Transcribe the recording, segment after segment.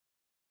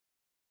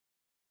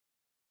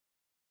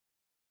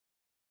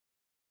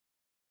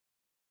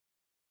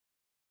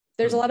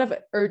There's a lot of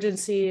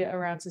urgency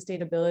around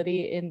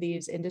sustainability in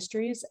these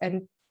industries.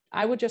 And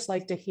I would just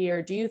like to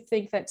hear, do you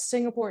think that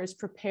Singapore is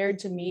prepared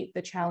to meet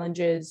the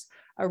challenges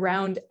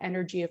around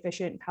energy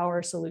efficient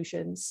power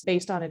solutions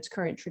based on its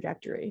current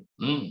trajectory?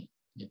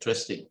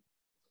 Interesting.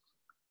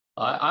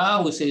 I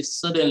would say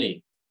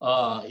certainly.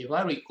 If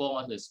I recall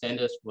on the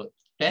standards work,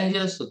 10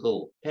 years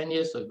ago,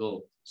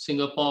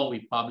 Singapore,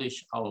 we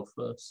published our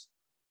first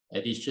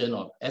edition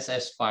of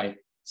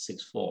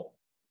SS564,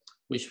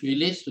 which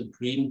relates to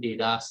green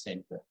data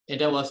center. And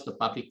that was the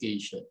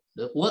publication.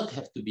 The work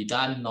has to be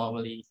done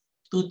normally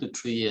 2 to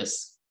 3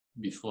 years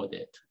before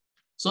that.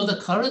 So the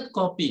current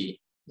copy,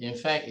 in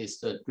fact, is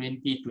the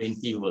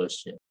 2020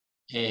 version.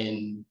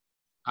 And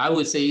I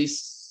would say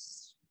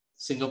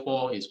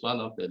Singapore is one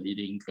of the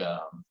leading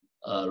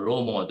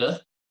role model,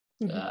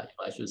 if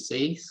I should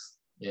say.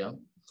 Yeah.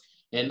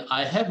 And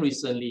I have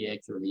recently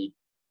actually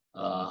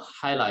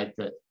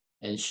highlighted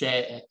and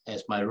shared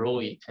as my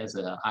role as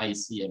an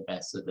IEC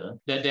Ambassador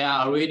that there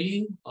are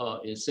already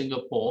in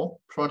Singapore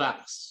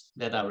products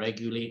that are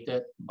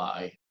regulated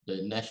by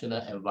the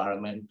National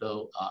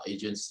Environmental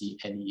Agency,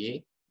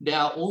 NEA. There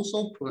are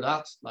also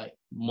products like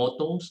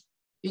motors.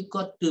 It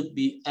got to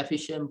be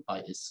efficient by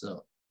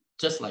itself.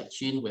 Just like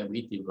CHINT, when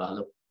we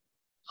develop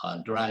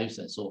drives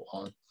and so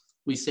on,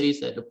 we say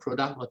that the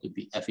product got to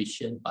be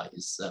efficient by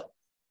itself.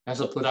 As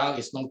a product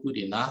is not good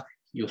enough,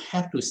 you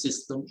have to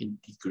system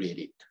integrate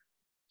it.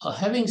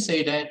 Having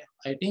said that,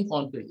 I think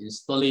on the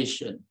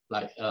installation,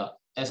 like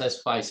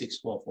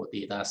SS564 for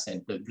data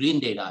center, green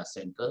data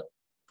center,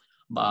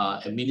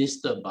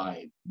 administered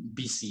by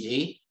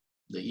BCA,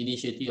 the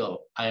initiative of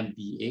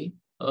IMDA.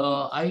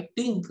 I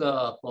think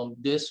from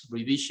this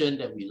revision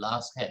that we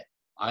last had,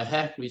 I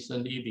have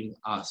recently been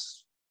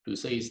asked to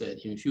say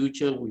that in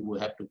future we will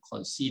have to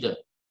consider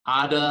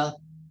other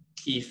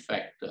key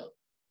factors.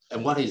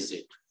 And what is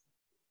it?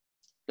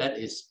 That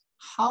is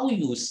how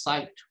you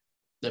site.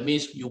 That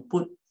means you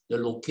put the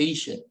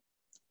location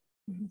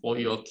for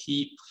your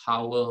key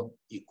power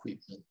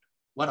equipment.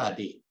 What are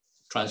they?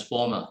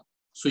 Transformer,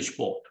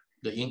 switchboard,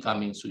 the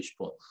incoming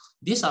switchboard.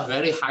 These are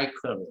very high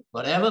current.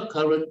 Whatever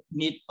current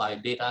need by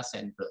data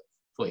center,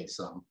 for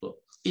example,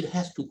 it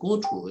has to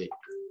go through it.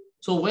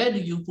 So where do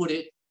you put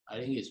it? I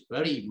think it's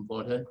very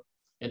important.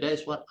 And that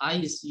is what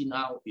IEC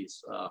now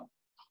is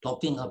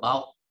talking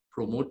about,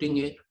 promoting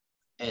it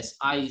as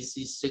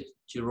IEC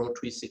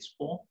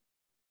 60364,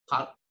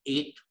 Part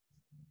 8.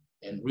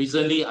 And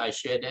recently I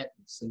shared that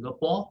in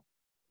Singapore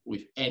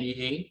with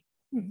NEA,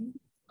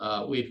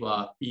 with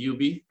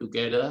PUB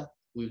together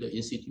with the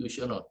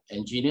Institution of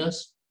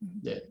Engineers,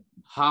 that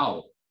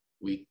how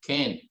we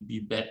can be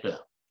better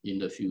in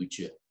the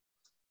future.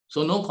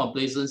 So no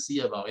complacency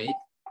about it.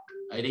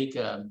 I think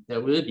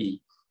there will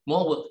be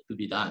more work to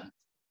be done.